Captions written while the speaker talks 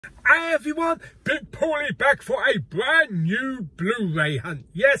Hey everyone, Big Pauly back for a brand new Blu-ray hunt.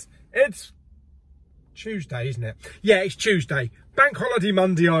 Yes, it's Tuesday, isn't it? Yeah, it's Tuesday. Bank holiday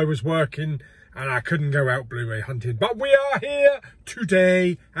Monday I was working and I couldn't go out Blu-ray hunting. But we are here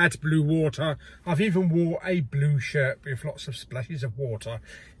today at Blue Water. I've even wore a blue shirt with lots of splashes of water.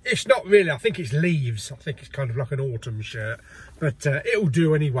 It's not really, I think it's leaves. I think it's kind of like an autumn shirt. But it'll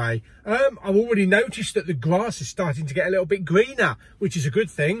do anyway. I've already noticed that the grass is starting to get a little bit greener, which is a good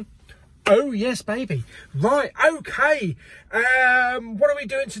thing. Oh yes, baby. Right, okay. What are we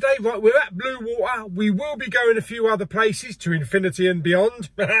doing today? Right, we're at Blue Water. We will be going a few other places to infinity and beyond.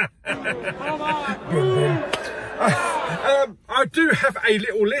 I do have a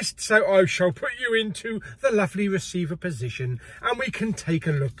little list, so I shall put you into the lovely receiver position and we can take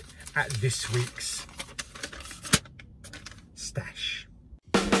a look at this week's stash.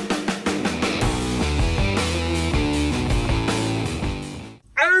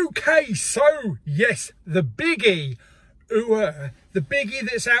 Okay, so yes, the biggie. The biggie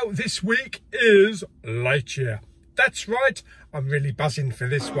that's out this week is Lightyear. That's right, I'm really buzzing for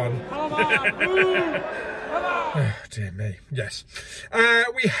this one. Oh dear me, yes.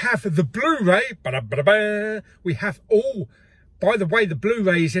 We have the Blu-ray. We have by the way, the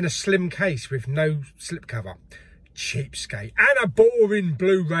Blu-ray is in a slim case with no slipcover. Cheapskate. And a boring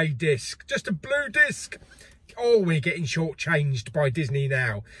Blu-ray disc. Just a blue disc. Oh, we're getting shortchanged by Disney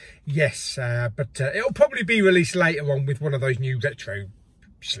now. Yes, but it'll probably be released later on with one of those new retro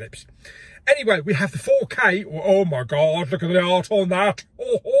slips. Anyway, we have the 4K. Oh my God, look at the art on that.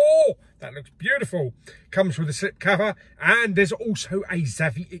 Oh, that looks beautiful. Comes with a slipcover, and there's also a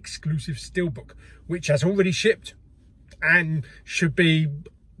Zavvi exclusive steelbook, which has already shipped and should be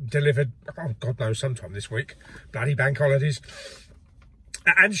delivered, oh God knows, sometime this week. Bloody bank holidays.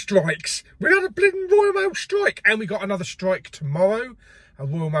 And strikes. We got a blinking Royal Mail strike, and we got another strike tomorrow. A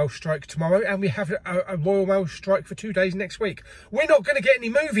Royal Mail strike tomorrow, and we have a Royal Mail strike for 2 days next week. We're not going to get any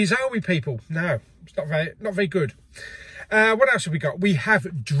movies, are we, people? No, it's not very good. What else have we got? We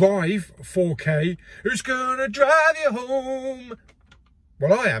have Drive 4K. Who's gonna drive you home?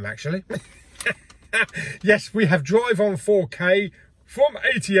 Well, I am actually. Yes, we have Drive on 4K from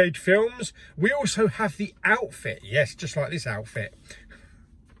 88 Films. We also have the outfit. Yes, just like this outfit.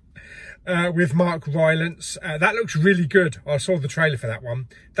 With Mark Rylance. That looks really good. I saw the trailer for that one.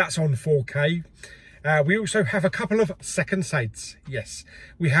 That's on 4K. We also have a couple of second sights. Yes,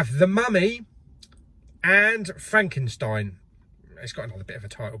 we have The Mummy and Frankenstein. It's got another bit of a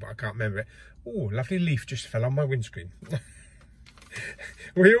title, but I can't remember it. Oh, lovely leaf just fell on my windscreen.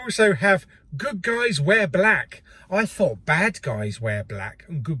 We also have Good Guys Wear Black. I thought bad guys wear black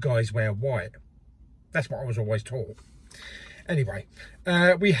and good guys wear white. That's what I was always taught. Anyway,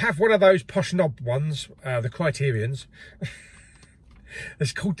 we have one of those posh knob ones, the Criterions.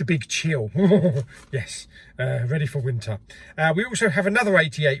 It's called The Big Chill. Yes, ready for winter. We also have another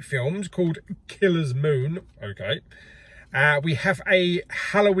 88 Films called Killer's Moon. Okay. We have a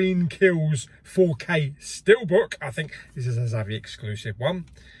Halloween Kills 4K steelbook. I think this is a Zavvi exclusive one.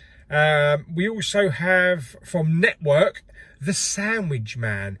 We also have from Network, The Sandwich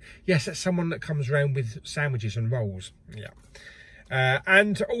Man. Yes, that's someone that comes around with sandwiches and rolls. Yeah.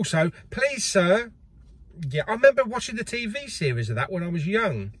 And also, Please Sir. Yeah, I remember watching the TV series of that when I was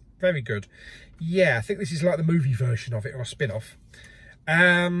young. Very good. Yeah, I think this is like the movie version of it, or a spin-off.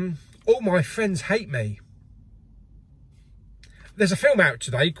 All My Friends Hate Me. There's a film out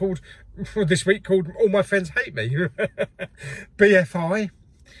today this week called All My Friends Hate Me. BFI.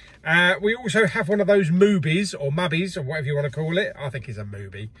 We also have one of those movies, or mubbies, or whatever you want to call it. I think it's a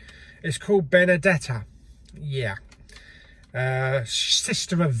movie. It's called Benedetta. Yeah.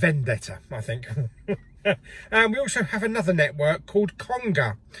 Sister of Vendetta, I think. And we also have another network called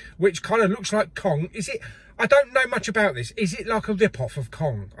Konga, which kind of looks like Kong. Is it? I don't know much about this. Is it like a rip-off of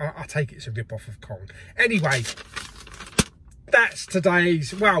Kong? I take it's a rip-off of Kong. Anyway, that's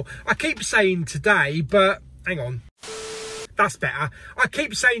today's... Well, I keep saying today, but hang on. That's better. I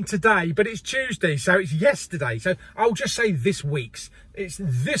keep saying today, but it's Tuesday, so it's yesterday. So I'll just say this week's. It's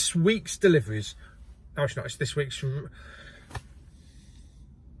this week's deliveries. No, it's not. It's this week's...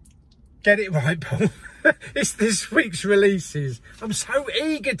 Get it right, Paul. It's this week's releases. I'm so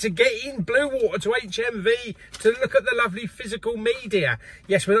eager to get in Blue Water to HMV to look at the lovely physical media.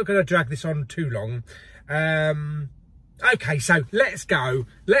 Yes, we're not going to drag this on too long. Okay, so let's go.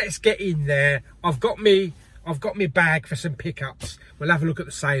 Let's get in there. I've got me bag for some pickups. We'll have a look at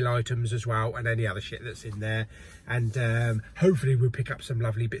the sale items as well and any other shit that's in there. And hopefully we'll pick up some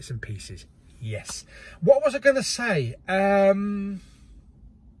lovely bits and pieces. Yes. What was I going to say?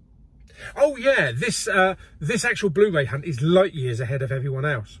 Oh yeah, this actual Blu-ray hunt is light years ahead of everyone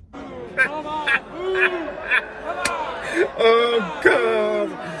else. Oh God,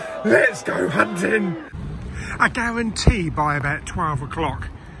 let's go hunting. I guarantee by about 12 o'clock,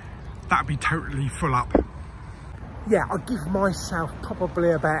 that'll be totally full up. Yeah, I'll give myself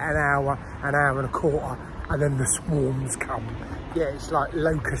probably about an hour and a quarter, and then the swarms come. Yeah, it's like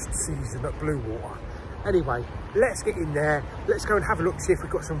locust season at Blue Water. Anyway, let's get in there. Let's go and have a look, see if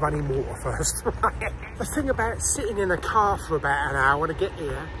we've got some running water first. The thing about sitting in a car for about an hour to get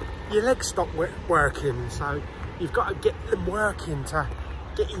here, your legs stop working, so you've got to get them working to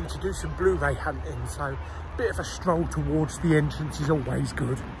get in to do some Blu-ray hunting. So a bit of a stroll towards the entrance is always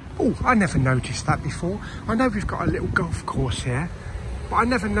good. Oh, I never noticed that before. I know we've got a little golf course here, but I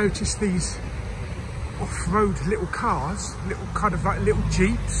never noticed these off-road little cars, little kind of like little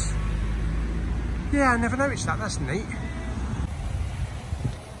Jeeps. Yeah, I never noticed that. That's neat.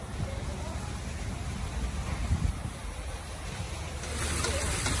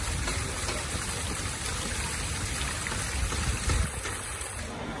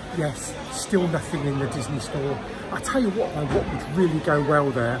 Yes, still nothing in the Disney store. I tell you what though, what would really go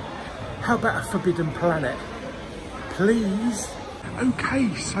well there? How about a Forbidden Planet? Please?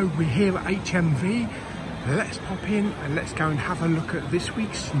 Okay, so we're here at HMV. Let's pop in and let's go and have a look at this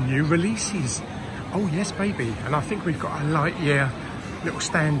week's new releases. Oh yes, baby. And I think we've got a Lightyear little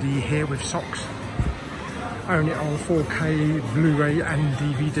standee here with socks. Own it on 4K, Blu-ray and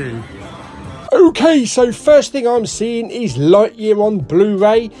DVD. Okay, so first thing I'm seeing is Lightyear on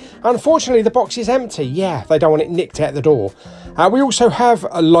Blu-ray. Unfortunately, the box is empty. Yeah, they don't want it nicked out the door. We also have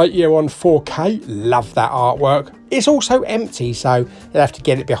a Lightyear on 4K. Love that artwork. It's also empty, so you'll have to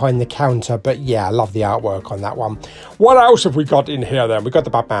get it behind the counter. But yeah, I love the artwork on that one. What else have we got in here then? We've got the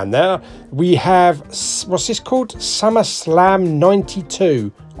Batman there. We have, what's this called? SummerSlam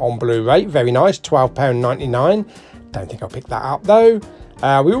 92 on Blu-ray. Very nice, £12.99. Don't think I'll pick that up though.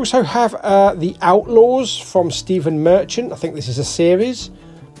 We also have The Outlaws from Stephen Merchant. I think this is a series.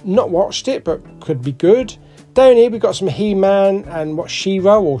 Not watched it, but could be good. Down here we've got some He-Man and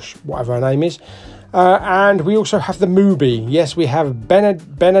She-Ra, or whatever her name is. And we also have the movie. Yes, we have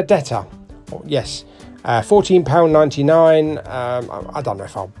Benedetta. Oh, yes, £14.99. I don't know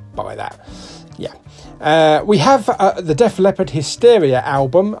if I'll buy that. Yeah. We have the Def Leppard Hysteria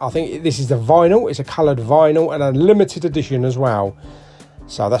album. I think this is the vinyl. It's a coloured vinyl and a limited edition as well.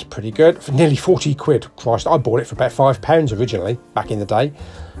 So that's pretty good for nearly 40 quid. Christ, I bought it for about £5 originally back in the day.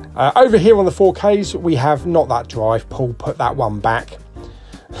 Over here on the 4Ks, we have Not That Drive. Paul put that one back.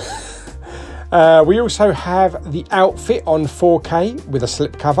 We also have The Outfit on 4K with a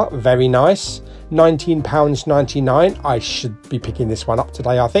slipcover. Very nice. £19.99. I should be picking this one up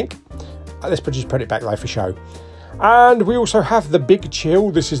today, I think. Let's just put it back though for show. And we also have The Big Chill.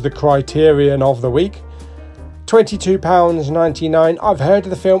 This is the Criterion of the week. £22.99. I've heard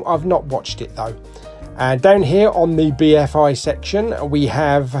of the film, I've not watched it though. And down here on the BFI section, we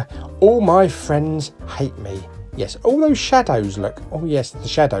have All My Friends Hate Me. Yes, all those shadows, look. Oh yes, the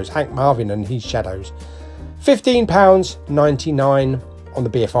shadows, Hank Marvin and his shadows. £15.99 on the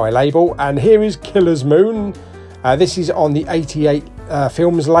BFI label. And here is Killer's Moon. This is on the 88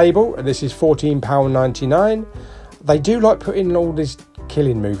 Films label. And this is £14.99. They do like putting all these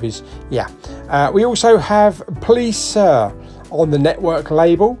killing movies. Yeah. We also have Please Sir on the network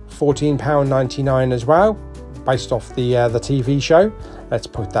label, £14.99 as well, based off the TV show. Let's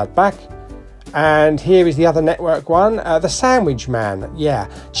put that back. And here is the other network one, The Sandwich Man. Yeah,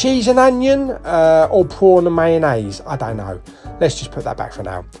 cheese and onion or prawn and mayonnaise. I don't know. Let's just put that back for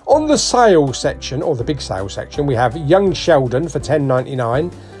now. On the sale section, or the big sale section, we have Young Sheldon for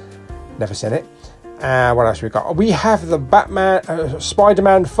 £10.99. Never seen it. What else we got? We have the Batman,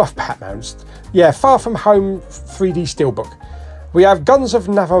 Spider-Man, Far From Home 3D Steelbook. We have Guns of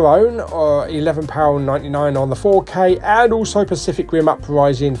Navarone, or £11.99 on the 4K, and also Pacific Rim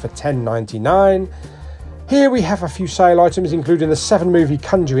Uprising for £10.99. Here we have a few sale items, including the 7-movie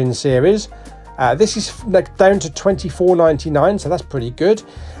Conjuring series. This is down to £24.99, so that's pretty good.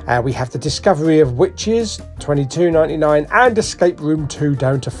 We have the Discovery of Witches, £22.99, and Escape Room 2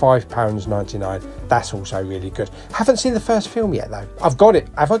 down to £5.99. That's also really good. Haven't seen the first film yet though. I've got it.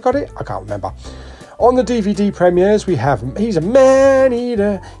 Have I got it? I can't remember. On the DVD premieres, we have He's a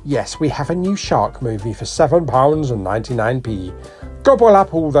Man-Eater. Yes, we have a new shark movie for £7.99. Gobble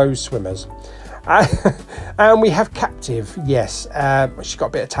up all those swimmers. And we have Captive. Yes, she's got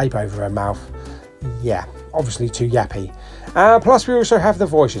a bit of tape over her mouth. Yeah, obviously too yappy. Plus we also have the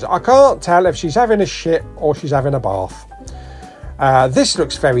voices. I can't tell if she's having a shit or she's having a bath. This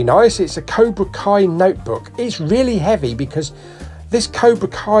looks very nice. It's a Cobra Kai notebook. It's really heavy because this Cobra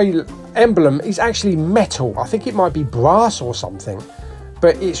Kai emblem is actually metal. I think it might be brass or something,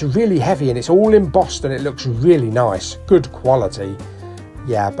 but it's really heavy and it's all embossed and it looks really nice. Good quality.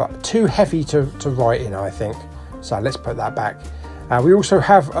 Yeah, but too heavy to write in, I think. So let's put that back. We also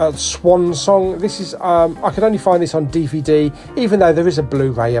have a Swan Song. This is, I could only find this on DVD, even though there is a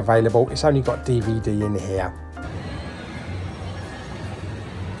Blu-ray available. It's only got DVD in here.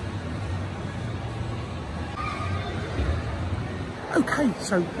 Okay,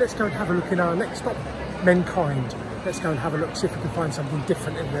 so let's go and have a look in our next stop, Mankind. Let's go and have a look, see if we can find something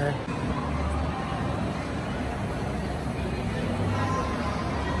different in there.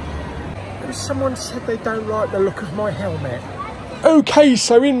 Someone said they don't like the look of my helmet. Okay,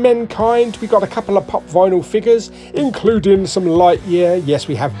 so in Mankind we got a couple of pop vinyl figures, including some Lightyear. Yes,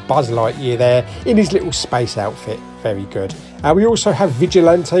 we have Buzz Lightyear there in his little space outfit. Very good. We also have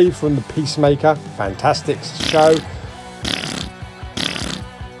Vigilante from the Peacemaker. Fantastic show.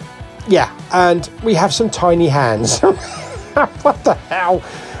 Yeah, and we have some tiny hands. What the hell?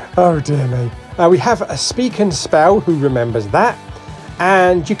 Oh dear me. We have a Speak and Spell. Who remembers that?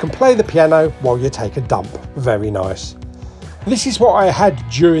 And you can play the piano while you take a dump. Very nice. This is what I had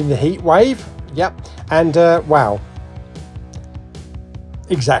during the heat wave. Yep. And wow.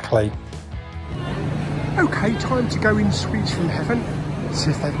 Exactly. Okay, time to go in Sweets from Heaven. See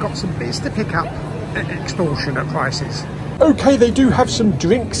if they've got some bits to pick up at extortionate prices. Okay, they do have some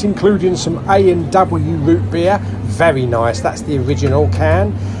drinks, including some A&W root beer. Very nice. That's the original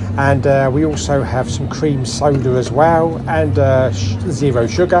can. And we also have some cream soda as well, and zero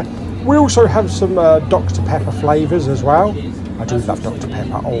sugar. We also have some Dr. Pepper flavours as well. I do love Dr.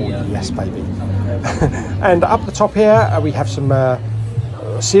 Pepper. Oh yes, baby. And up the top here we have some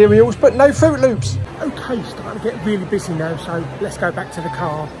cereals, but no Fruit Loops. Okay, starting to get really busy now, so let's go back to the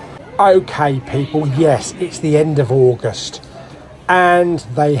car. Okay people, yes, it's the end of August and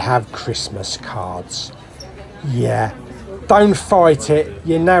they have Christmas cards. Yeah. Don't fight it,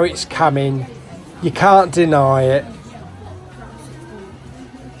 you know it's coming, you can't deny it.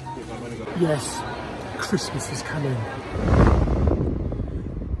 Yes, Christmas is coming.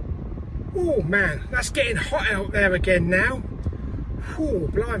 Oh man, that's getting hot out there again now. Oh,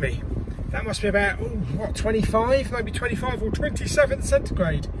 blimey. That must be about, oh, what, 25, maybe 25 or 27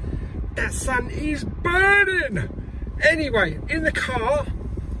 centigrade. That sun is burning. Anyway, in the car,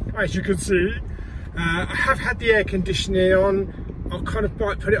 as you can see, I have had the air conditioning on. I'll kind of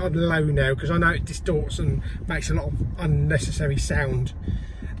might put it on low now because I know it distorts and makes a lot of unnecessary sound.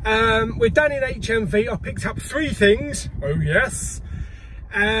 We're done in HMV. I picked up 3 things. Oh yes.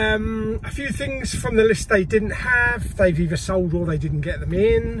 A few things from the list they didn't have. They've either sold or they didn't get them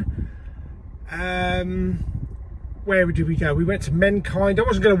in. Where did we go? We went to Mankind. I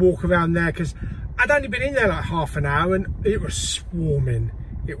wasn't going to walk around there because I'd only been in there like half an hour and it was swarming.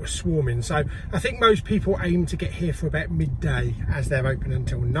 It was swarming. So I think most people aim to get here for about midday as they're open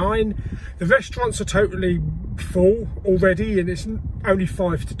until 9. The restaurants are totally full already and it's only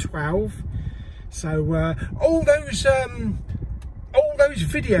 5 to 12. So all those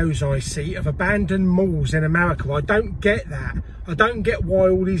videos I see of abandoned malls in America, I don't get that. I don't get why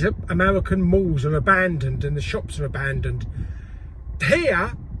all these American malls are abandoned and the shops are abandoned.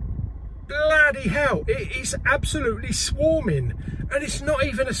 Here, bloody hell, it is absolutely swarming. And it's not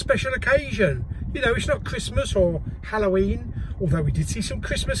even a special occasion. You know, it's not Christmas or Halloween, although we did see some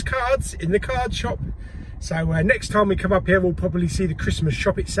Christmas cards in the card shop. So next time we come up here, we'll probably see the Christmas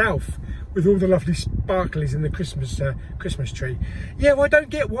shop itself with all the lovely sparklies in the Christmas tree. Yeah, well, I don't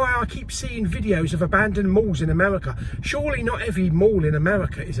get why I keep seeing videos of abandoned malls in America. Surely not every mall in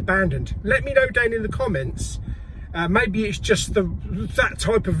America is abandoned. Let me know down in the comments. Maybe it's just that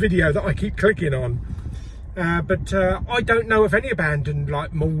type of video that I keep clicking on. But I don't know of any abandoned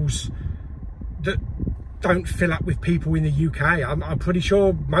like malls that don't fill up with people in the UK. I'm pretty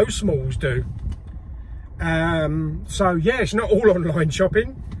sure most malls do. So yeah, it's not all online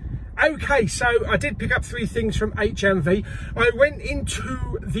shopping. Okay, so I did pick up 3 things from HMV. I went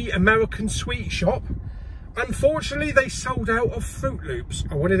into the American sweet shop. Unfortunately, they sold out of Fruit Loops.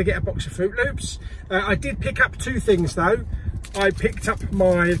 I wanted to get a box of Fruit Loops. I did pick up 2 things though. I picked up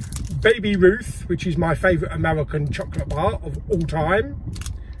my Baby Ruth, which is my favourite American chocolate bar of all time.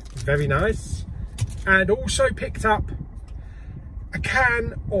 Very nice. And also picked up a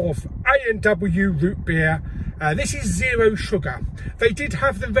can of A&W root beer. This is zero sugar. They did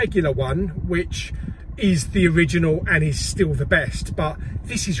have the regular one, which is the original and is still the best, but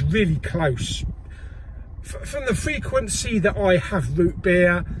this is really close. From the frequency that I have root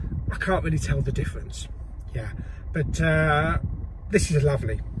beer, I can't really tell the difference. Yeah, but this is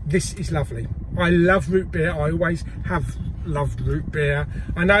lovely. This is lovely. I love root beer. I always have loved root beer.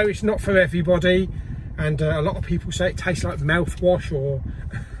 I know it's not for everybody, and a lot of people say it tastes like mouthwash or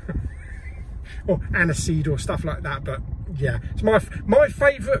or aniseed or stuff like that. But yeah, it's my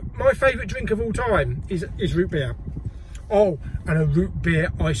favourite drink of all time is root beer. Oh, and a root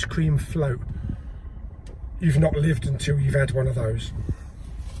beer ice cream float. You've not lived until you've had one of those.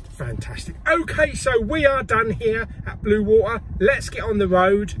 Fantastic. Okay, so we are done here at Blue Water. Let's get on the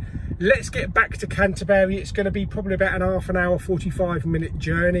road. Let's get back to Canterbury. It's going to be probably about an half an hour, 45-minute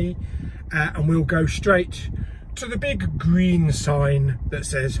journey. And we'll go straight to the big green sign that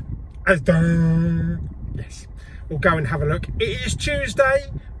says Asda. Yes, we'll go and have a look. It is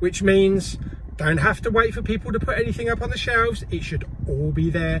Tuesday, which means don't have to wait for people to put anything up on the shelves. It should all be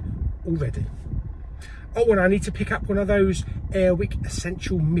there already. Oh, and I need to pick up one of those Airwick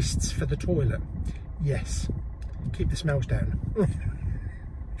Essential Mists for the toilet. Yes, keep the smells down.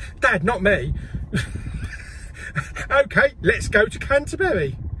 Dad, not me. Okay, let's go to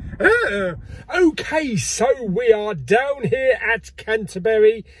Canterbury. Okay, so we are down here at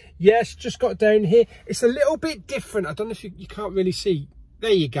Canterbury. Yes, just got down here. It's a little bit different. I don't know if you can't really see.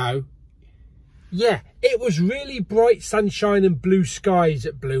 There you go. Yeah, it was really bright sunshine and blue skies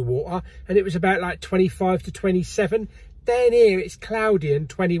at Blue Water, and it was about like 25 to 27. Down here it's cloudy and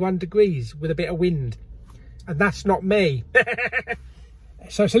 21 degrees with a bit of wind, and that's not me.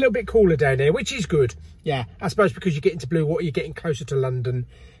 So it's a little bit cooler down here, which is good. Yeah, I suppose because you get into Blue Water, you're getting closer to London,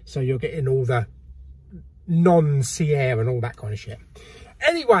 so you're getting all the non-sea air and all that kind of shit.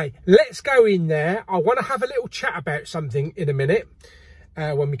 Anyway, let's go in there. I want to have a little chat about something in a minute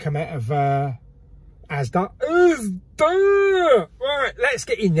when we come out of Asda. Right, let's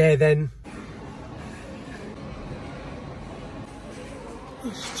get in there then.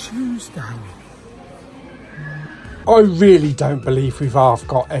 It's Tuesday. I really don't believe we've half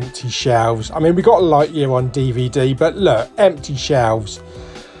got empty shelves. I mean, we got Lightyear on DVD, but look, empty shelves.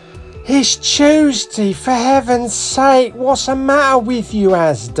 It's Tuesday, for heaven's sake. What's the matter with you,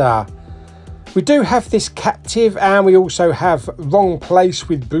 Asda? We do have this Captive, and we also have Wrong Place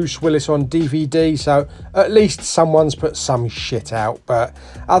with Bruce Willis on DVD, so at least someone's put some shit out. But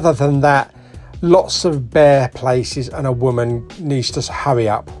other than that, lots of bare places, and a woman needs to hurry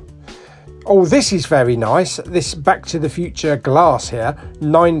up. Oh, this is very nice. This Back to the Future glass here,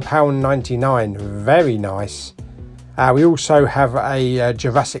 £9.99. Very nice. We also have a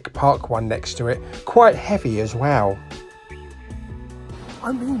Jurassic Park one next to it. Quite heavy as well.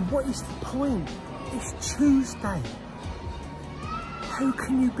 I mean, what is the point? It's Tuesday. How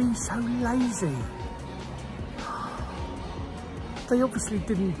can you be so lazy? They obviously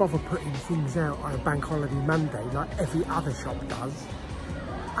didn't bother putting things out on a bank holiday Monday like every other shop does.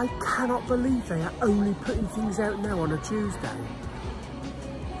 I cannot believe they are only putting things out now on a Tuesday.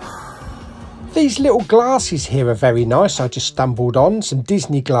 These little glasses here are very nice. I just stumbled on some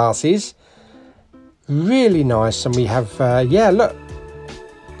Disney glasses. Really nice. And we have, yeah, look.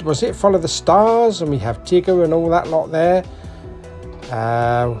 Was it Follow the Stars? And we have Tigger and all that lot there.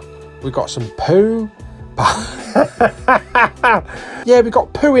 We got some poo. Yeah, we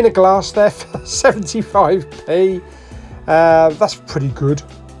got poo in a glass there for 75p. That's pretty good.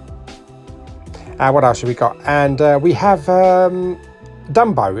 What else have we got? And we have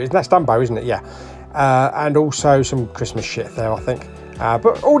Dumbo. That's Dumbo, isn't it? Yeah. And also some Christmas shit there, I think.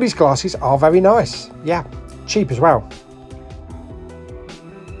 But all these glasses are very nice. Yeah, cheap as well.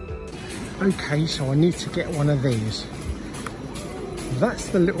 Okay, so I need to get one of these. That's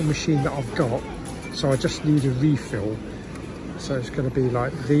the little machine that I've got, so I just need a refill. So it's going to be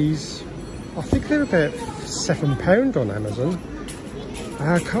like these. I think they're about £7 on Amazon.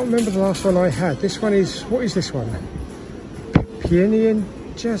 I can't remember the last one I had. This one is, what is this one? Peony and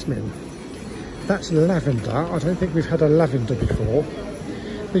Jasmine. That's lavender. I don't think we've had a lavender before.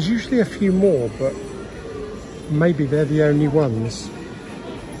 There's usually a few more, but maybe they're the only ones.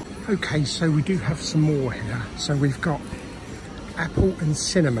 Okay, so we do have some more here. So we've got apple and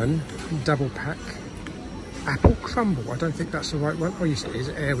cinnamon double pack. Apple crumble, I don't think that's the right one. Oh yes it is,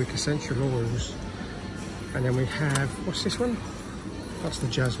 Airwick Essential Oils. And then we have, what's this one? That's the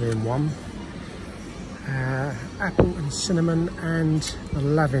jasmine one. Apple and cinnamon and the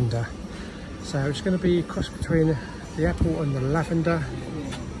lavender. So it's going to be a cross between the apple and the lavender,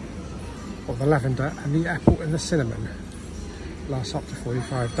 or the lavender and the apple and the cinnamon. Lasts up to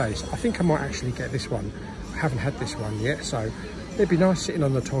 45 days. I think I might actually get this one. I haven't had this one yet, so it'd be nice sitting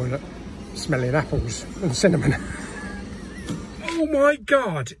on the toilet smelling apples and cinnamon. Oh my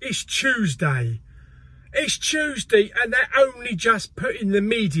god, it's Tuesday. It's Tuesday and they're only just putting the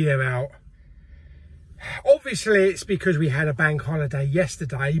media out. Obviously it's because we had a bank holiday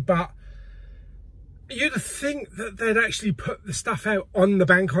yesterday, but You'd think that they'd actually put the stuff out on the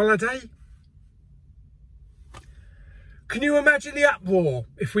bank holiday. Can you imagine the uproar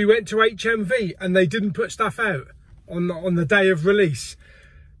if we went to HMV and they didn't put stuff out on the day of release?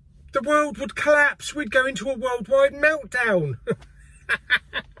 The world would collapse. We'd go into a worldwide meltdown.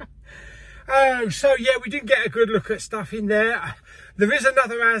 Oh, so yeah, we didn't get a good look at stuff in there. There is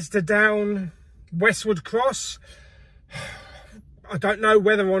another Asda down Westwood Cross. I don't know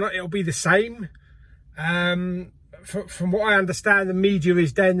whether or not it'll be the same. From what I understand, the media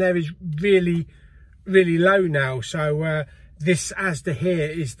is down there is really low now. So this Asda here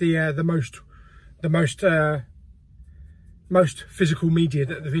is the most physical media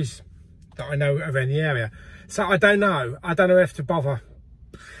that there is that I know around the area. So I don't know if to bother.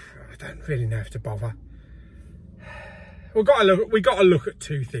 I don't really know if to bother. We got to look at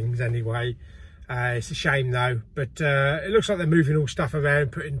two things anyway. It's a shame though, but it looks like they're moving all stuff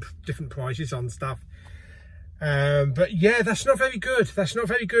around, putting different prices on stuff. But yeah, that's not very good. That's not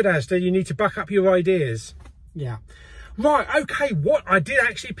very good, Asda. You need to back up your ideas. Yeah. Right, okay, what I did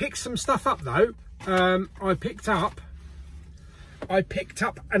actually pick some stuff up though. I picked up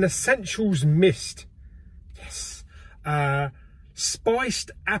an Essentials Mist. Yes.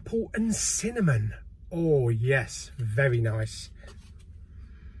 Spiced apple and cinnamon. Oh yes, very nice.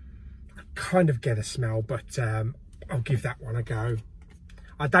 I kind of get a smell, but I'll give that one a go.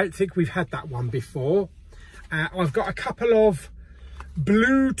 I don't think we've had that one before. I've got a couple of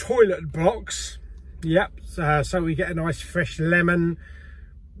blue toilet blocks. Yep, so we get a nice fresh lemon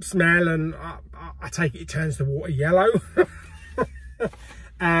smell, and I take it turns the water yellow.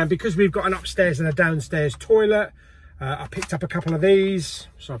 And because we've got an upstairs and a downstairs toilet, I picked up a couple of these.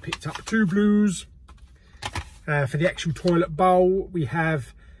 So I picked up 2 blues. For the actual toilet bowl, we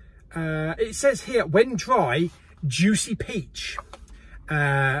have, it says here, when dry, juicy peach.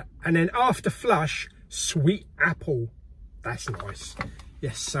 And then after flush, sweet apple. That's nice.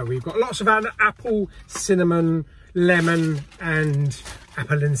 Yes, so we've got lots of apple, cinnamon, lemon, and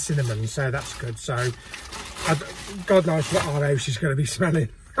apple and cinnamon. So that's good. So God knows what our house is going to be smelling.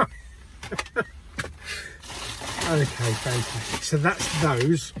 Okay, fantastic. So that's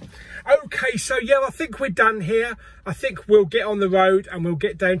those. Okay, so yeah, I think we're done here. I think we'll get on the road and we'll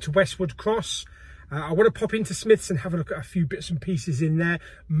get down to Westwood Cross. I want to pop into Smith's and have a look at a few bits and pieces in there.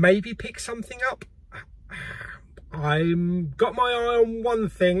 Maybe pick something up. I've got my eye on one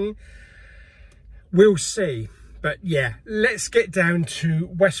thing. We'll see. But yeah, let's get down to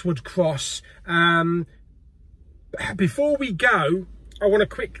Westwood Cross. Before we go, I want to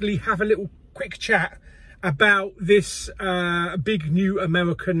quickly have a little quick chat about this big new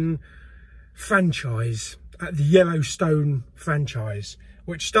American franchise, the Yellowstone franchise,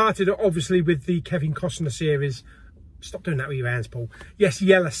 which started obviously with the Kevin Costner series. Stop doing that with your hands, Paul. Yes,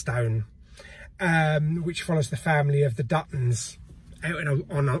 Yellowstone, which follows the family of the Duttons out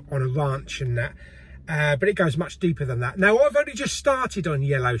on a ranch and that. But it goes much deeper than that. Now, I've only just started on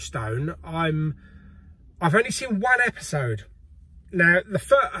Yellowstone. I've only seen one episode. Now,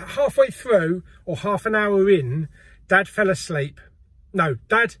 halfway through, or half an hour in, Dad fell asleep. No,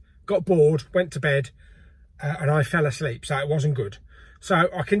 Dad got bored, went to bed, and I fell asleep, so it wasn't good. So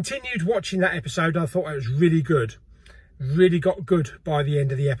I continued watching that episode, and I thought it was really good. Really got good by the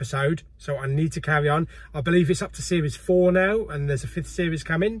end of the episode, so I need to carry on. I believe it's up to series 4 now, and there's a 5th series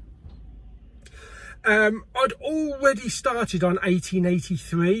coming. I'd already started on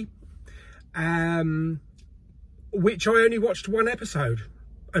 1883. Which I only watched one episode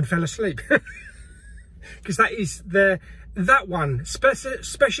and fell asleep. Because that is that one,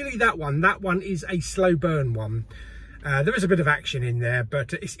 especially that one is a slow burn one. There is a bit of action in there,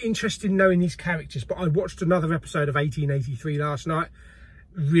 but it's interesting knowing these characters. But I watched another episode of 1883 last night,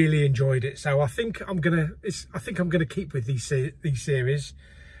 really enjoyed it. So I think I'm gonna keep with these series.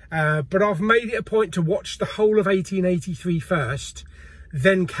 But I've made it a point to watch the whole of 1883 first,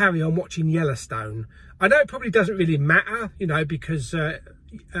 then carry on watching Yellowstone. I know it probably doesn't really matter, you know, because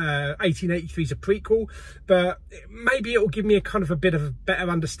 1883 is a prequel, but maybe it will give me a kind of a bit of a better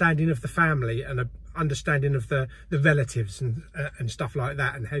understanding of the family and a understanding of the relatives and stuff like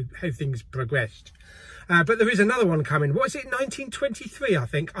that, and how things progressed. But there is another one coming. What is it? 1923, I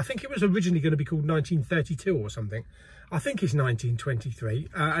think. I think it was originally going to be called 1932 or something. I think it's 1923,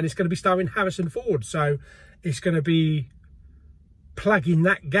 and it's going to be starring Harrison Ford. So it's going to be plugging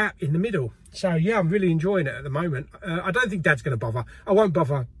that gap in the middle. So yeah, I'm really enjoying it at the moment. I don't think Dad's going to bother. I won't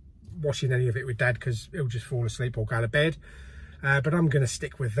bother watching any of it with Dad because he'll just fall asleep or go to bed. But I'm going to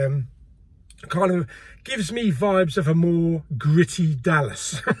stick with them. Kind of gives me vibes of a more gritty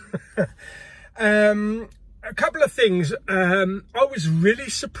Dallas. a couple of things. I was really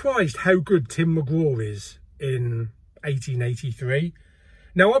surprised how good Tim McGraw is in 1883.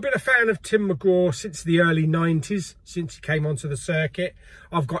 Now, I've been a fan of Tim McGraw since the early 90s, since he came onto the circuit.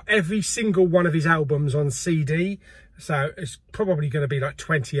 I've got every single one of his albums on CD, so it's probably going to be like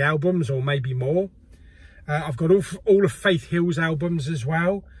 20 albums or maybe more. I've got all of Faith Hill's albums as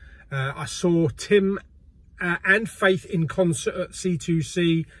well. I saw Tim and Faith in concert at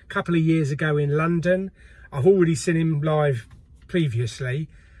C2C a couple of years ago in London. I've already seen him live previously.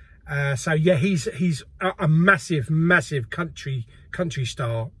 So yeah, he's a massive country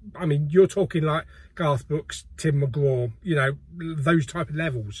star. I mean, you're talking like Garth Brooks, Tim McGraw, you know, those type of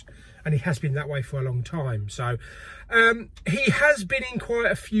levels, and he has been that way for a long time. So he has been in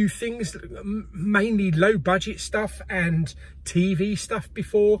quite a few things, mainly low budget stuff and TV stuff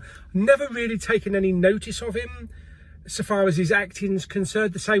before. Never really taken any notice of him so far as his acting's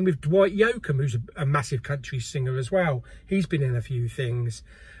concerned. The same with Dwight Yoakam, who's a massive country singer as well. He's been in a few things.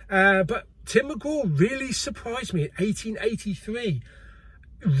 But Tim McGraw really surprised me at 1883.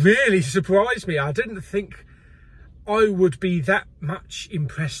 Really surprised me. I didn't think I would be that much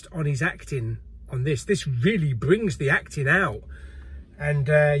impressed on his acting on this. This really brings the acting out. And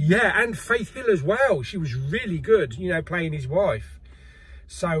yeah, and Faith Hill as well. She was really good, you know, playing his wife.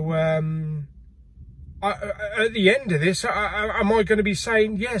 So at the end of this, am I going to be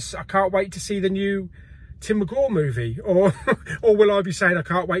saying, yes, I can't wait to see the new Tim McGraw movie, or will I be saying I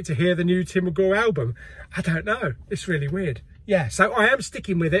can't wait to hear the new Tim McGraw album? I don't know. It's really weird. Yeah, so I am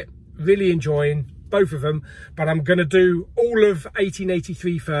sticking with it, really enjoying both of them, but I'm going to do all of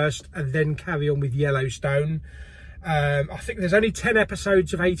 1883 first and then carry on with Yellowstone. I think there's only 10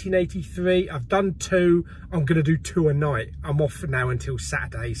 episodes of 1883. I've done 2. I'm going to do 2 a night. I'm off now until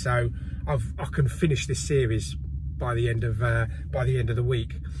Saturday, so I can finish this series by the end of the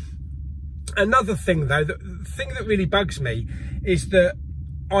week. Another thing though, the thing that really bugs me is that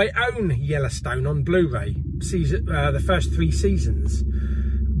I own Yellowstone on Blu-ray, the first 3 seasons,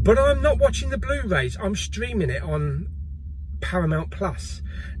 but I'm not watching the Blu-rays. I'm streaming it on Paramount Plus.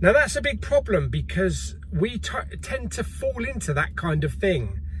 Now that's a big problem because we tend to fall into that kind of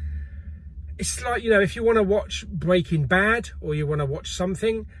thing. It's like, you know, if you want to watch Breaking Bad or you want to watch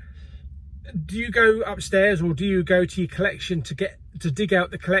something, do you go upstairs or do you go to your collection to dig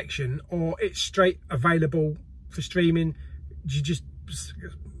out the collection, or it's straight available for streaming? You just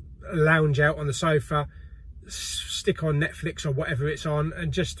lounge out on the sofa, stick on Netflix or whatever it's on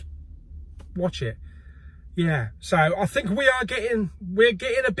and just watch it. Yeah, so I think we're getting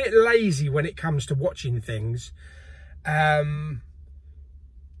a bit lazy when it comes to watching things. But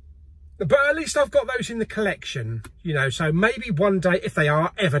at least I've got those in the collection, you know, so maybe one day, if they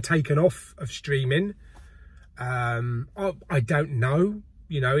are ever taken off of streaming, I don't know,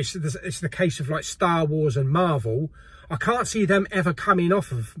 you know, it's the case of like Star Wars and Marvel. I can't see them ever coming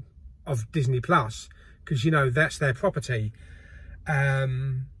off of Disney Plus because, you know, that's their property.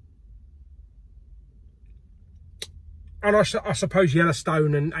 And I suppose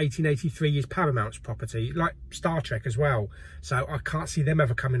Yellowstone and 1883 is Paramount's property, like Star Trek as well. So I can't see them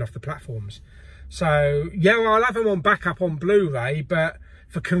ever coming off the platforms. So, yeah, well, I'll have them on backup on Blu-ray, but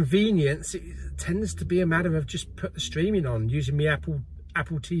for convenience, it tends to be a matter of just put the streaming on, using my Apple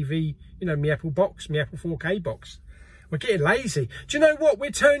TV, you know, my Apple box, my Apple 4K box. We're getting lazy. Do you know what?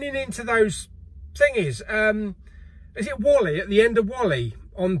 We're turning into those thingies. Is it Wally, at the end of Wally,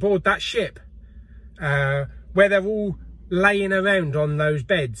 on board that ship? Where they're all laying around on those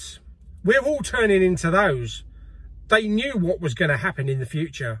beds. We're all turning into those. They knew what was going to happen in the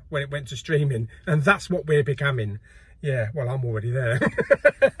future when it went to streaming, and that's what we're becoming. Yeah, well, I'm already there.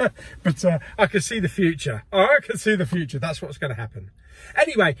 But I can see the future. I can see the future. That's what's going to happen.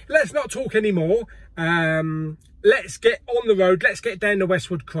 Anyway, let's not talk anymore. Let's get on the road. Let's get down to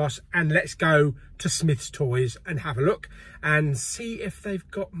Westwood Cross and let's go to Smith's Toys and have a look and see if they've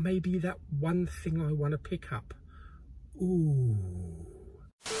got maybe that one thing I want to pick up. Ooh.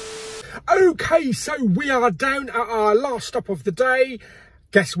 Okay, so we are down at our last stop of the day.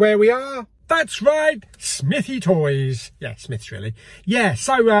 Guess where we are? That's right, Smithy Toys. Yeah, Smith's really. Yeah,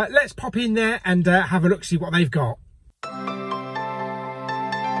 so let's pop in there and have a look, see what they've got.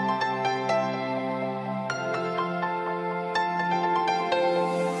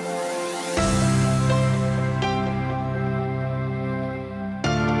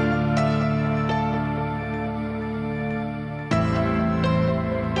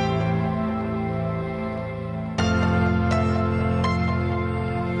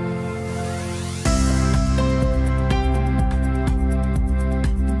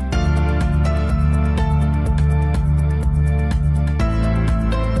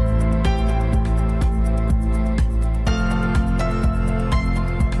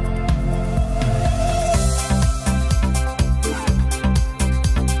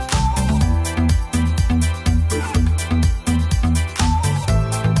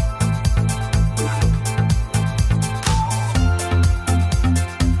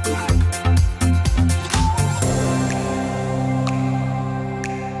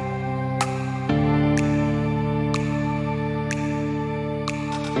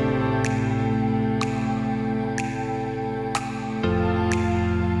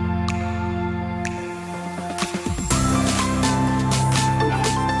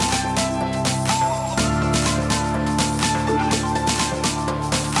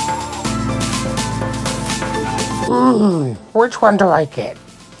 Which one do I get?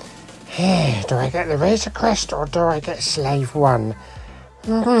 Do I get the Razor Crest or do I get Slave 1?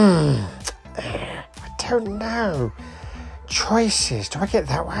 I don't know. Choices. Do I get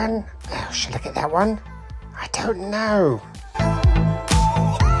that one? Oh, should I get that one? I don't know.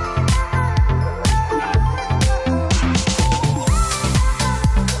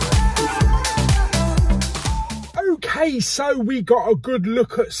 Okay, so we got a good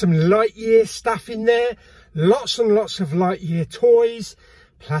look at some Lightyear stuff in there. Lots and lots of Lightyear toys,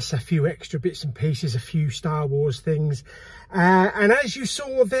 plus a few extra bits and pieces, a few Star Wars things. And as you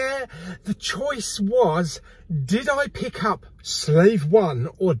saw there, the choice was, did I pick up Slave 1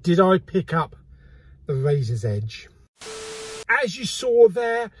 or did I pick up the Razor's Edge? As you saw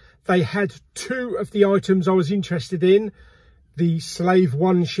there, they had two of the items I was interested in, the Slave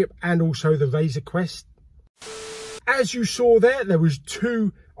 1 ship and also the Razor Crest. As you saw there was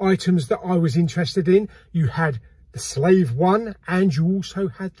two items that I was interested in. You had the Slave 1 and you also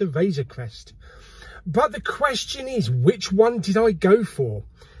had the Razor Crest. But the question is, which one did I go for?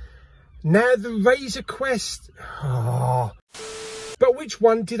 Now the Razor Crest, but which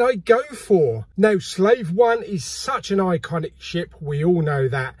one did I go for? Now Slave 1 is such an iconic ship, we all know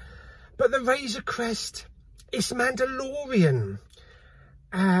that. But the Razor Crest, it's Mandalorian.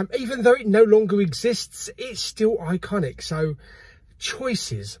 Even though it no longer exists, it's still iconic. So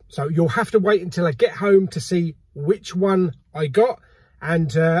choices. So you'll have to wait until I get home to see which one I got.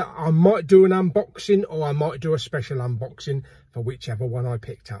 And I might do an unboxing or I might do a special unboxing for whichever one I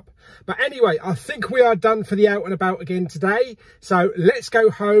picked up. But anyway, I think we are done for the out and about again today. So let's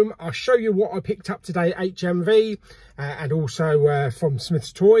go home. I'll show you what I picked up today at HMV and also from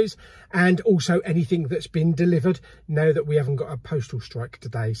Smith's Toys, and also anything that's been delivered now that we haven't got a postal strike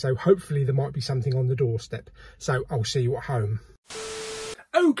today. So hopefully there might be something on the doorstep. So I'll see you at home.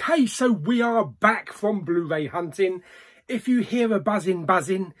 Okay, so we are back from Blu-ray hunting. If you hear a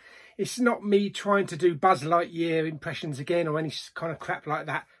buzzing, it's not me trying to do Buzz Lightyear impressions again or any kind of crap like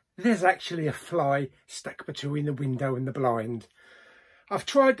that. There's actually a fly stuck between the window and the blind. I've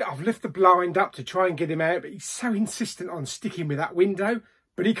lifted the blind up to try and get him out, but he's so insistent on sticking with that window,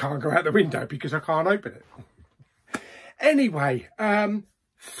 but he can't go out the window because I can't open it. Anyway,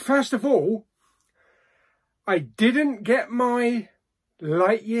 first of all, I didn't get my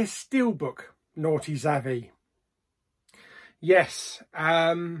Lightyear Steelbook, naughty Zavi. Yes,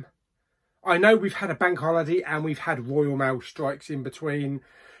 I know we've had a bank holiday and we've had Royal Mail strikes in between,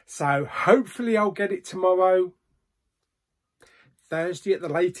 so hopefully I'll get it tomorrow. Thursday at the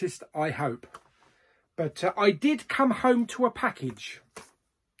latest, I hope. But I did come home to a package.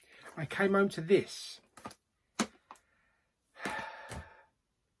 I came home to this.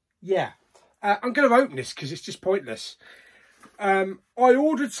 Yeah, I'm going to open this because it's just pointless. I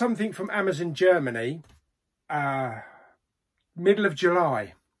ordered something from Amazon Germany, middle of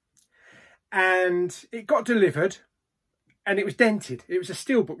July, and it got delivered and it was dented. It was a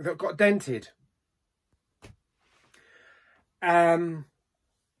steelbook that got dented.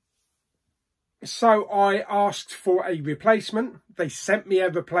 So I asked for a replacement. They sent me a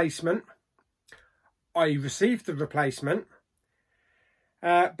replacement. I received the replacement,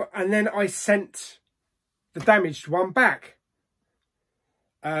 and then I sent the damaged one back.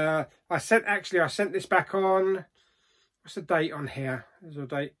 I sent this back on, what's the date on here? There's a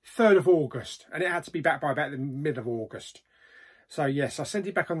date, 3rd of August, and it had to be back by about the middle of August. So yes, I sent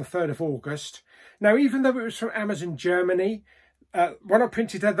it back on the 3rd of August. Now, even though it was from Amazon Germany, when I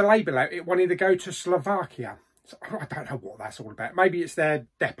printed the label out, it wanted to go to Slovakia. So I don't know what that's all about. Maybe it's their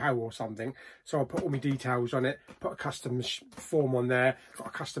depot or something. So I put all my details on it, put a customs form on there, got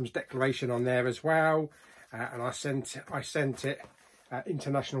a customs declaration on there as well. And I sent it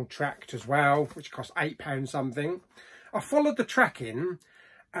international tracked as well, which cost £8 something. I followed the tracking.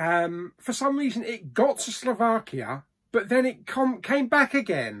 For some reason, it got to Slovakia, but then it came back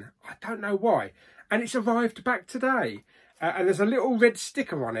again. I don't know why. And it's arrived back today. And there's a little red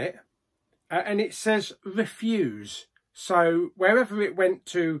sticker on it. And it says refuse. So wherever it went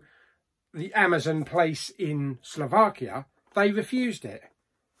to the Amazon place in Slovakia, they refused it.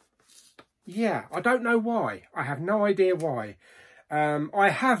 Yeah, I don't know why. I have no idea why. I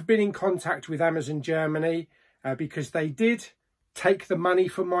have been in contact with Amazon Germany because they did take the money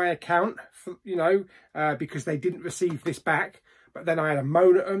from my account, because they didn't receive this back. But then I had a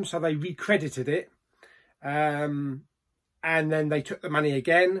moan at them, so they recredited it. And then they took the money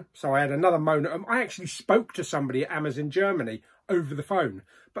again. So I had another moan at them. I actually spoke to somebody at Amazon Germany over the phone,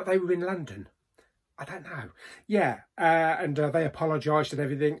 but they were in London. I don't know. Yeah, and they apologised and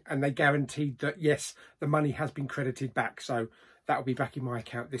everything, and they guaranteed that, yes, the money has been credited back. So that will be back in my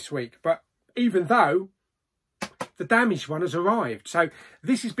account this week. But even though the damaged one has arrived. So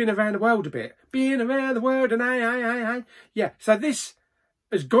this has been around the world a bit. Being around the world and yeah. So this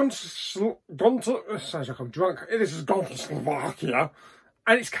has gone to sounds like I'm drunk. This has gone to Slovakia,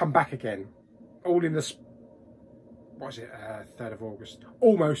 and it's come back again. All in the, what is it, 3rd of August.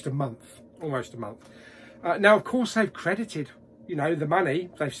 Almost a month. Almost a month. Now, of course, they've credited, you know, the money.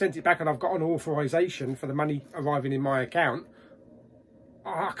 They've sent it back, and I've got an authorization for the money arriving in my account. Oh,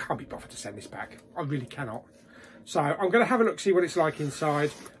 I can't be bothered to send this back. I really cannot. So I'm going to have a look, see what it's like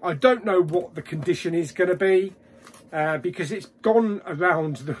inside. I don't know what the condition is going to be because it's gone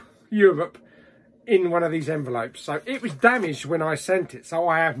around Europe in one of these envelopes. So it was damaged when I sent it, so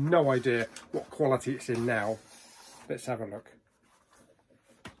I have no idea what quality it's in now. Let's have a look.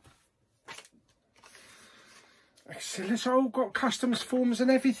 It's all got customs forms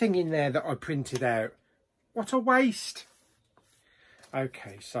and everything in there that I printed out. What a waste.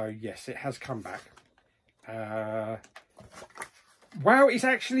 Okay, so yes, it has come back. Wow, it's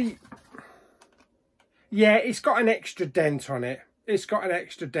actually... Yeah, it's got an extra dent on it. It's got an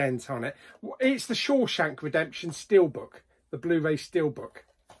extra dent on it. It's the Shawshank Redemption Steelbook. The Blu-ray Steelbook.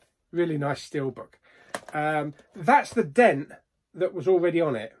 Really nice Steelbook. That's the dent that was already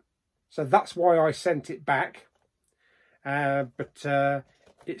on it. So that's why I sent it back. But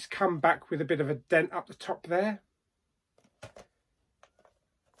it's come back with a bit of a dent up the top there.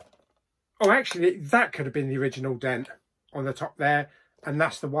 Oh, actually, that could have been the original dent on the top there. And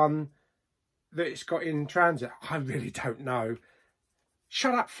that's the one that it's got in transit. I really don't know.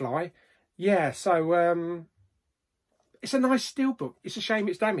 Shut up, fly. Yeah, so it's a nice steelbook. It's a shame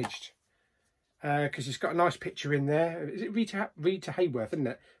it's damaged. Because it's got a nice picture in there. Is it Rita Hayworth, isn't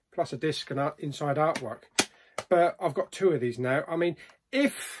it? Plus a disc and inside artwork. But I've got 2 of these now. I mean,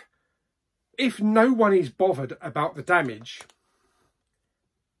 if no one is bothered about the damage...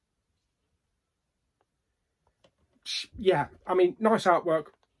 Yeah, I mean, nice artwork,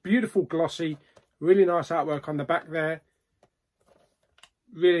 beautiful glossy, really nice artwork on the back there,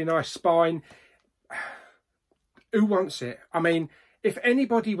 really nice spine. Who wants it? I mean, if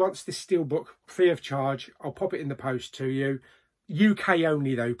anybody wants this steelbook free of charge, I'll pop it in the post to you. UK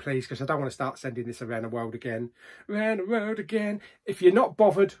only though, please, because I don't want to start sending this around the world again. Around the world again. If you're not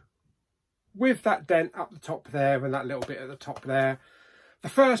bothered with that dent up the top there and that little bit at the top there, the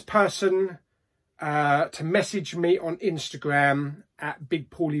first person... to message me on Instagram at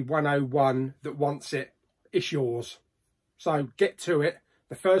BigPauly101 that wants it, it's yours. So get to it.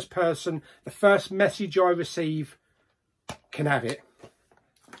 The first person, the first message I receive can have it.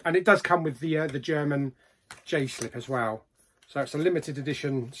 And it does come with the German J-slip as well. So it's a limited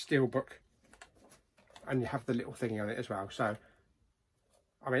edition steelbook. And you have the little thingy on it as well. So,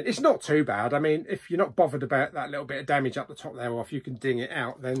 I mean, it's not too bad. I mean, if you're not bothered about that little bit of damage up the top there, or if you can ding it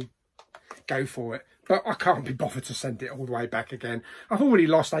out, then... go for it. But I can't be bothered to send it all the way back again. I've already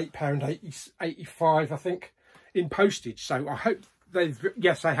lost £8.85, I think, in postage. So I hope they've...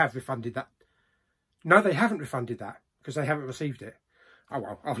 Yes, they have refunded that. No, they haven't refunded that because they haven't received it. Oh,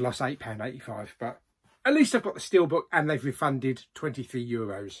 well, I've lost £8.85. But at least I've got the steelbook and they've refunded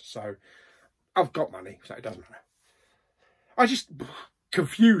 €23. So I've got money, so it doesn't matter. I just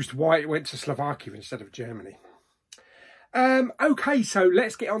confused why it went to Slovakia instead of Germany. Okay, so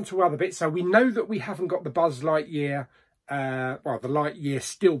let's get on to other bits. So we know that we haven't got the Buzz Lightyear, well, the Lightyear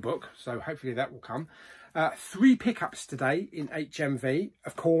Steelbook, so hopefully that will come. 3 pickups today in HMV.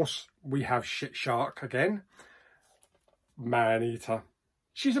 Of course, we have Shit Shark again. Man-eater.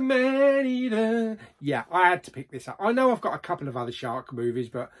 She's a man-eater. Yeah, I had to pick this up. I know I've got a couple of other shark movies,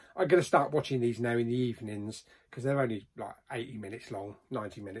 but I'm going to start watching these now in the evenings because they're only like 80 minutes long,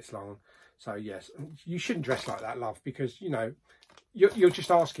 90 minutes long. So, yes, you shouldn't dress like that, love, because, you know, you're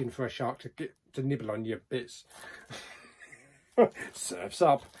just asking for a shark to get to nibble on your bits. Surfs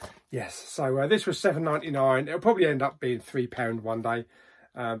up. Yes, so this was $7.99. It'll probably end up being £3 one day,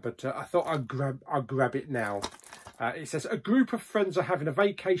 but I thought I'd grab it now. It says, a group of friends are having a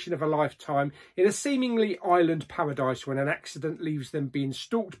vacation of a lifetime in a seemingly island paradise when an accident leaves them being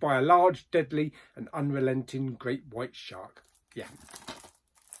stalked by a large, deadly and unrelenting great white shark. Yeah.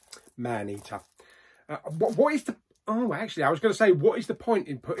 Man-eater. What is the... Oh, actually, I was going to say, what is the point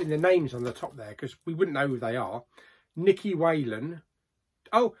in putting the names on the top there? Because we wouldn't know who they are. Nikki Whalen.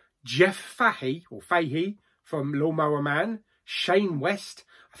 Oh, Jeff Fahey, or Fahey, from Lawnmower Man. Shane West.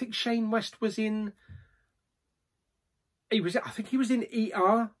 I think Shane West was in... I think he was in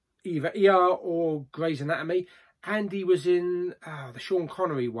ER. Either ER or Grey's Anatomy. And he was in the Sean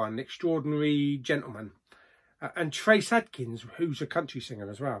Connery one, Extraordinary Gentleman. And Trace Adkins, who's a country singer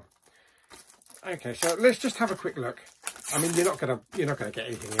as well. Okay, so let's just have a quick look. I mean, you're not gonna get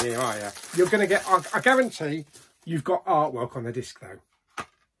anything here, are you? You're gonna get, I guarantee, You've got artwork on the disc though.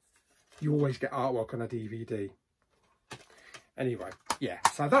 You always get artwork on a DVD. Anyway, yeah,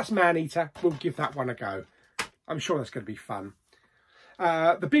 so that's Maneater. We'll give that one a go. I'm sure that's going to be fun.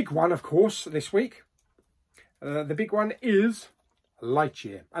 The big one, of course, this week. The big one is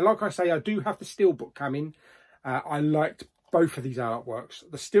Lightyear. And like I say, I do have the Steelbook coming. I liked both of these artworks.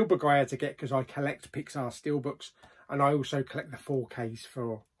 The Steelbook I had to get because I collect Pixar Steelbooks. And I also collect the 4Ks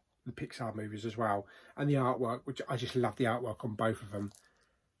for the Pixar movies as well. And the artwork, which I just love the artwork on both of them.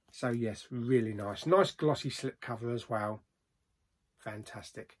 So yes, really nice. Nice glossy slipcover as well.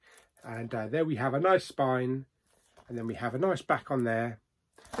 Fantastic. And there we have a nice spine. And then we have a nice back on there.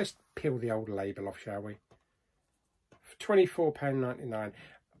 Let's peel the old label off, shall we? £24.99.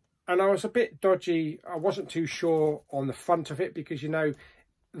 And I was a bit dodgy. I wasn't too sure on the front of it because, you know,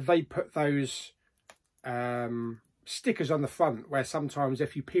 they put those stickers on the front where sometimes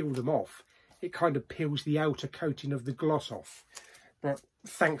if you peel them off, it kind of peels the outer coating of the gloss off. But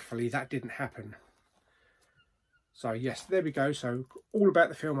thankfully that didn't happen. So yes, there we go. So all about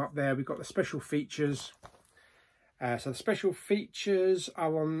the film up there. We've got the special features. So the special features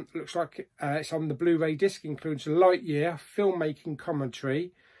are on, looks like it's on the Blu-ray disc, includes Lightyear, filmmaking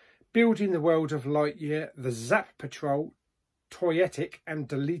commentary, building the world of Lightyear, the Zap Patrol, toyetic and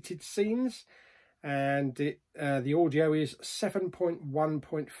deleted scenes. And the audio is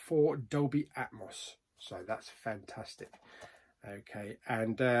 7.1.4 Dolby Atmos. So that's fantastic. Okay,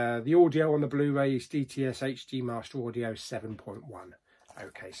 and the audio on the Blu-ray is DTS HD Master Audio 7.1.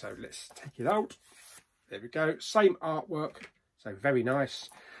 Okay, so let's take it out. There we go, same artwork, so very nice.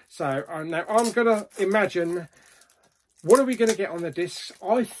 So now I'm going to imagine, what are we going to get on the discs?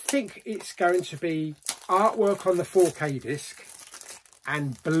 I think it's going to be artwork on the 4K disc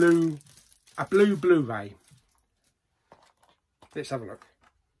and a blue Blu-ray. Let's have a look.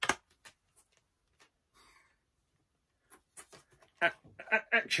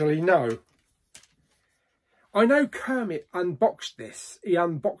 Actually, no. I know Kermit unboxed this. He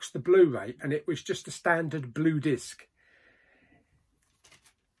unboxed the Blu-ray and it was just a standard blue disc.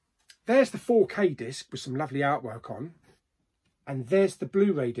 There's the 4K disc with some lovely artwork on. And there's the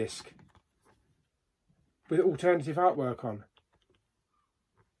Blu-ray disc with alternative artwork on.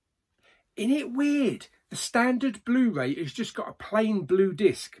 Isn't it weird? The standard Blu-ray has just got a plain blue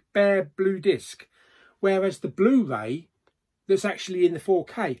disc, bare blue disc. Whereas the Blu-ray that's actually in the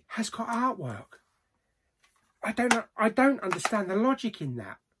 4K has got artwork. I don't understand the logic in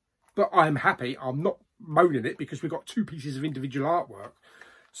that, but I'm happy. I'm not moaning it because we've got two pieces of individual artwork.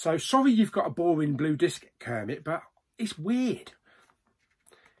 So sorry you've got a boring blue disc, Kermit, but it's weird.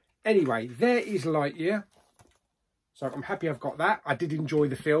 Anyway, there is Lightyear. So I'm happy I've got that. I did enjoy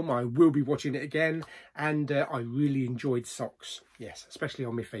the film. I will be watching it again. And I really enjoyed socks. Yes, especially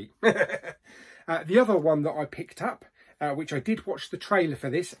on my feet. The other one that I picked up, which I did watch the trailer for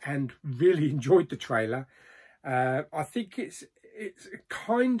this and really enjoyed the trailer. I think it's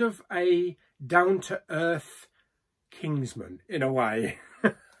kind of a down-to-earth Kingsman in a way.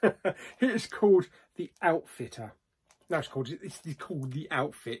 It's called The Outfitter. No, it's called The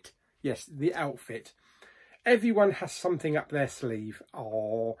Outfit. Yes, The Outfit. Everyone has something up their sleeve.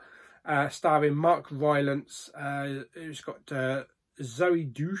 Oh, starring Mark Rylance. It's got Zoe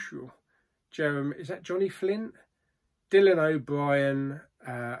Dushel, Jeremy. Is that Johnny Flint? Dylan O'Brien,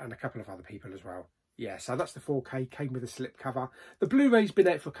 and a couple of other people as well. Yeah, so that's the 4K, came with a slipcover. The Blu-ray's been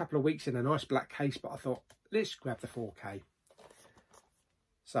out for a couple of weeks in a nice black case, but I thought, let's grab the 4K.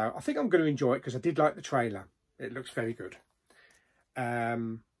 So I think I'm going to enjoy it because I did like the trailer. It looks very good.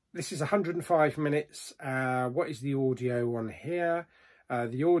 This is 105 minutes. What is the audio on here?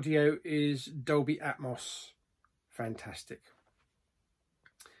 The audio is Dolby Atmos. Fantastic.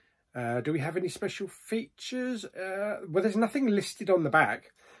 Do we have any special features? Well, there's nothing listed on the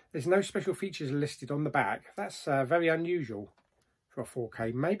back. There's no special features listed on the back. That's very unusual for a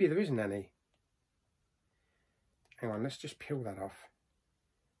 4K. Maybe there isn't any. Hang on, let's just peel that off.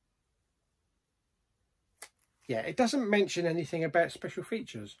 Yeah, it doesn't mention anything about special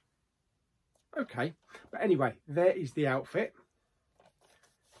features. Okay, but anyway, there is the outfit.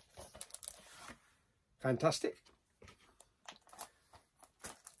 Fantastic.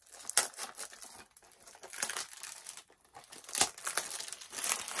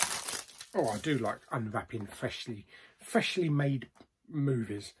 Oh, I do like unwrapping freshly made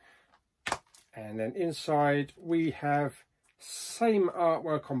movies. And then inside we have same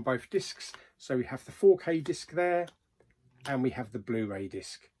artwork on both discs. So we have the 4K disc there and we have the Blu-ray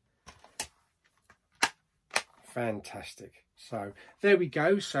disc. Fantastic. So there we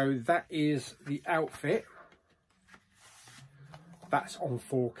go. So that is the outfit. That's on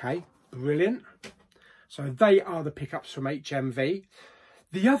 4K. Brilliant. So they are the pickups from HMV.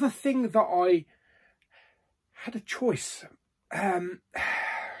 The other thing that I had a choice, I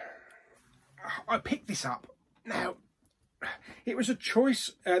picked this up. Now, it was a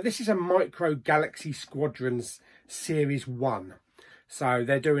choice. This is a Micro Galaxy Squadrons Series 1. So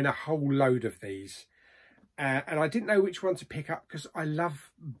they're doing a whole load of these. And I didn't know which one to pick up because I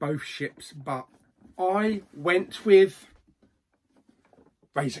love both ships. But I went with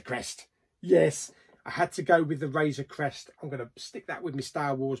Razor Crest. Yes, I had to go with the Razor Crest. I'm going to stick that with my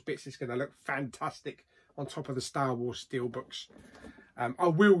Star Wars bits. It's going to look fantastic on top of the Star Wars steelbooks. I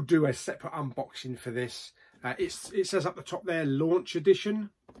will do a separate unboxing for this. It says up the top there, Launch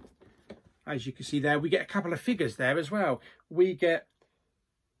Edition. As you can see there, we get a couple of figures there as well. We get,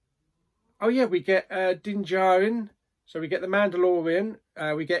 oh yeah, we get Din Djarin. So we get the Mandalorian.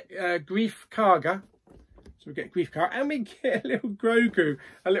 We get Greef Karga. So we get Greef Karga, and we get a little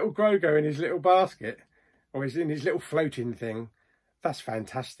Grogu in his little basket, or in his little floating thing. That's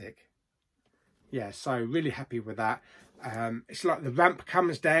fantastic. Yeah, so really happy with that. It's like the ramp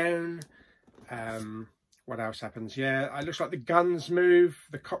comes down. What else happens? Yeah, it looks like the guns move,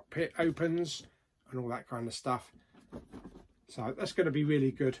 the cockpit opens, and all that kind of stuff. So that's going to be really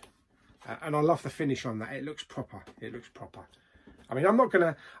good. And I love the finish on that. It looks proper. It looks proper. I mean, I'm not going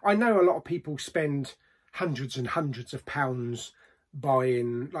to... I know a lot of people spend hundreds and hundreds of pounds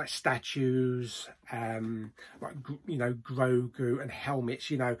buying like statues, like, you know, Grogu and helmets.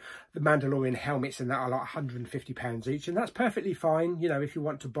 You know, the Mandalorian helmets and that are like £150 each, and that's perfectly fine, you know, if you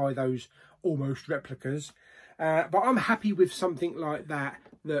want to buy those almost replicas. But I'm happy with something like that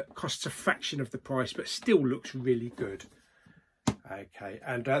that costs a fraction of the price but still looks really good. Okay,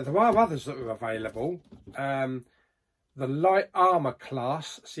 and there are others that are available. The Light Armour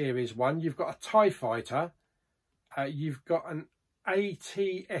Class Series 1, you've got a TIE Fighter, you've got an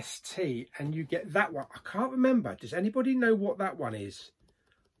ATST, and you get that one. I can't remember. Does anybody know what that one is?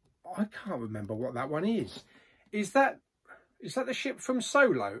 I can't remember what that one is. Is that the ship from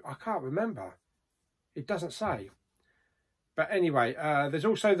Solo? I can't remember. It doesn't say. But anyway, there's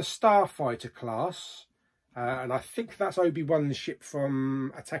also the Starfighter class, and I think that's Obi-Wan's ship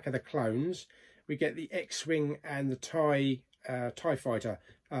from Attack of the Clones. We get the X-Wing and the TIE Fighter,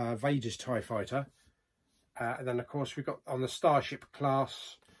 Vader's TIE Fighter. And then, of course, we've got on the Starship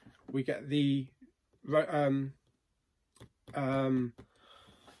class, we get the... I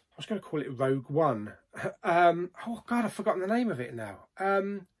was going to call it Rogue One. Oh, God, I've forgotten the name of it now.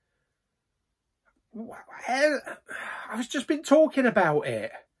 I've just been talking about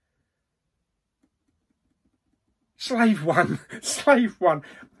it. Slave One. Slave One.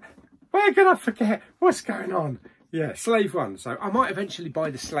 Where can I forget? What's going on? Yeah, Slave One. So I might eventually buy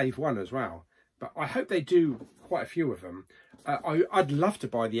the Slave One as well. But I hope they do quite a few of them. I'd love to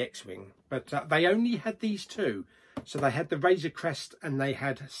buy the X-Wing. But they only had these two. So they had the Razor Crest and they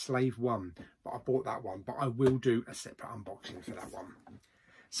had Slave One. But I bought that one. But I will do a separate unboxing for that one.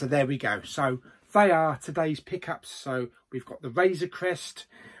 So there we go. So they are today's pickups. So we've got the Razor Crest.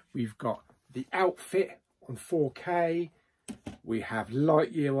 We've got the outfit on 4K. We have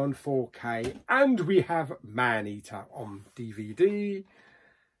Lightyear on 4K. And we have Man-Eater on DVD.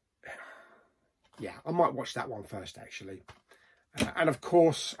 Yeah, I might watch that one first, actually. And of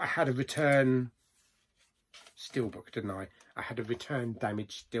course, I had a return steelbook, didn't I? I had a return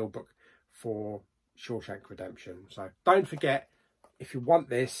damaged steelbook for Shawshank Redemption. So don't forget, if you want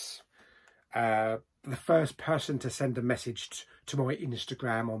this, the first person to send a message to my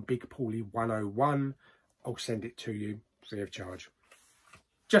Instagram on Big Pauly 101, I'll send it to you free of charge.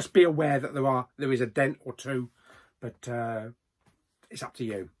 Just be aware that there is a dent or two, but it's up to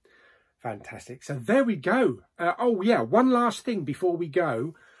you. Fantastic. So there we go. Oh yeah, one last thing before we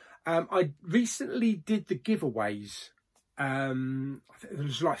go. I recently did the giveaways. I think there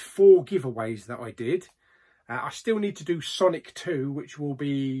was like 4 giveaways that I did. I still need to do Sonic 2, which will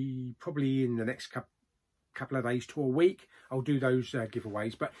be probably in the next couple of days to a week. I'll do those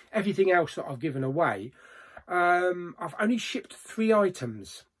giveaways. But everything else that I've given away, I've only shipped 3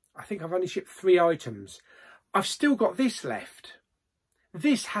 items. I think I've only shipped 3 items. I've still got this left.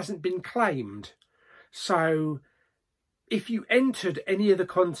 This hasn't been claimed. So if you entered any of the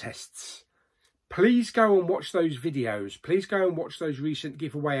contests, please go and watch those videos. Please go and watch those recent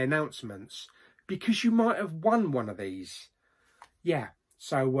giveaway announcements, because you might have won one of these. Yeah,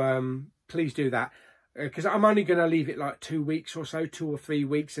 so please do that. Because I'm only going to leave it like 2 weeks or so, 2 or 3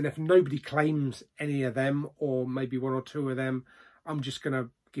 weeks. And if nobody claims any of them, or maybe 1 or 2 of them, I'm just going to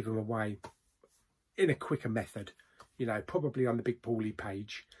give them away in a quicker method. You know, probably on the Big Pauly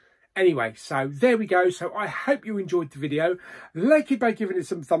page. Anyway, so there we go. So I hope you enjoyed the video. Like it by giving it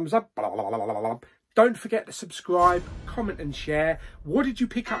some thumbs up. Don't forget to subscribe, comment and share. What did you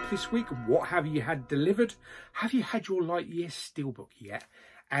pick up this week? What have you had delivered? Have you had your Lightyear Steelbook yet?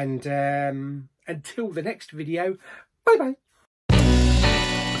 And until the next video, bye bye.